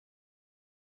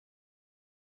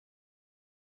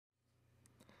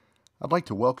I'd like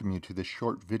to welcome you to this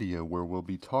short video where we'll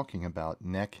be talking about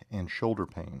neck and shoulder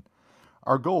pain.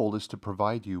 Our goal is to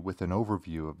provide you with an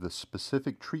overview of the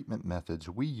specific treatment methods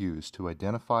we use to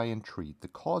identify and treat the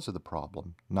cause of the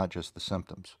problem, not just the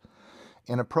symptoms.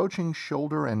 In approaching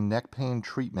shoulder and neck pain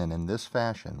treatment in this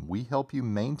fashion, we help you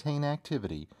maintain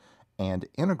activity and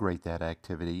integrate that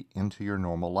activity into your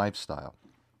normal lifestyle.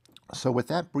 So with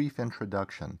that brief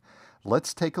introduction,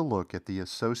 let's take a look at the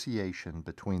association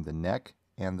between the neck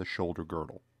and the shoulder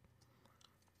girdle.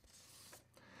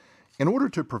 In order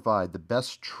to provide the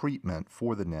best treatment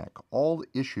for the neck, all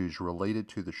issues related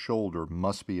to the shoulder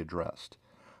must be addressed.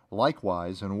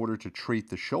 Likewise, in order to treat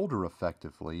the shoulder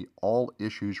effectively, all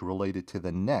issues related to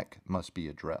the neck must be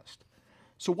addressed.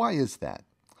 So why is that?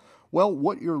 Well,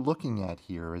 what you're looking at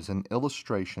here is an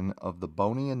illustration of the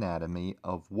bony anatomy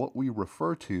of what we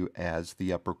refer to as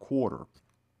the upper quarter.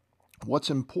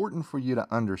 What's important for you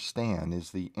to understand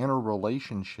is the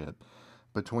interrelationship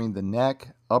between the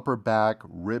neck, upper back,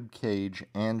 rib cage,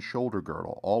 and shoulder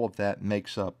girdle. All of that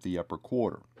makes up the upper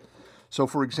quarter. So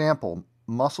for example,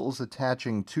 muscles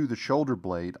attaching to the shoulder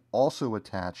blade also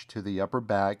attach to the upper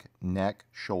back, neck,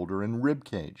 shoulder, and rib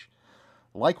cage.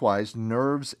 Likewise,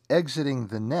 nerves exiting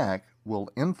the neck will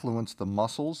influence the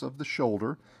muscles of the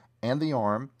shoulder and the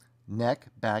arm, neck,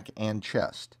 back, and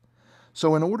chest.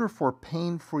 So in order for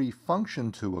pain-free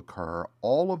function to occur,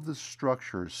 all of the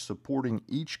structures supporting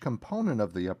each component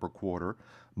of the upper quarter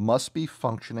must be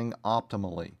functioning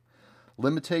optimally.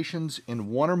 Limitations in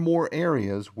one or more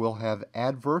areas will have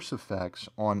adverse effects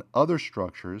on other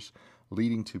structures,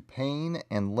 leading to pain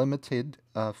and limited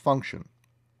function.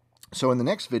 So in the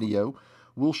next video,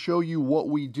 we'll show you what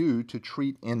we do to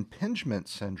treat impingement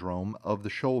syndrome of the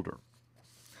shoulder.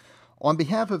 On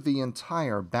behalf of the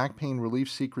entire Back Pain Relief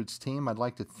Secrets team, I'd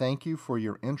like to thank you for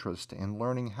your interest in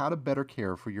learning how to better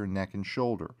care for your neck and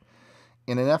shoulder.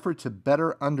 In an effort to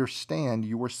better understand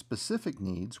your specific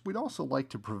needs, we'd also like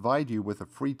to provide you with a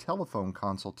free telephone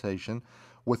consultation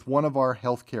with one of our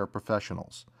healthcare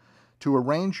professionals. To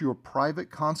arrange your private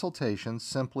consultation,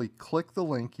 simply click the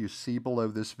link you see below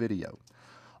this video.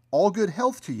 All good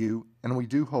health to you, and we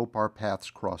do hope our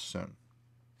paths cross soon.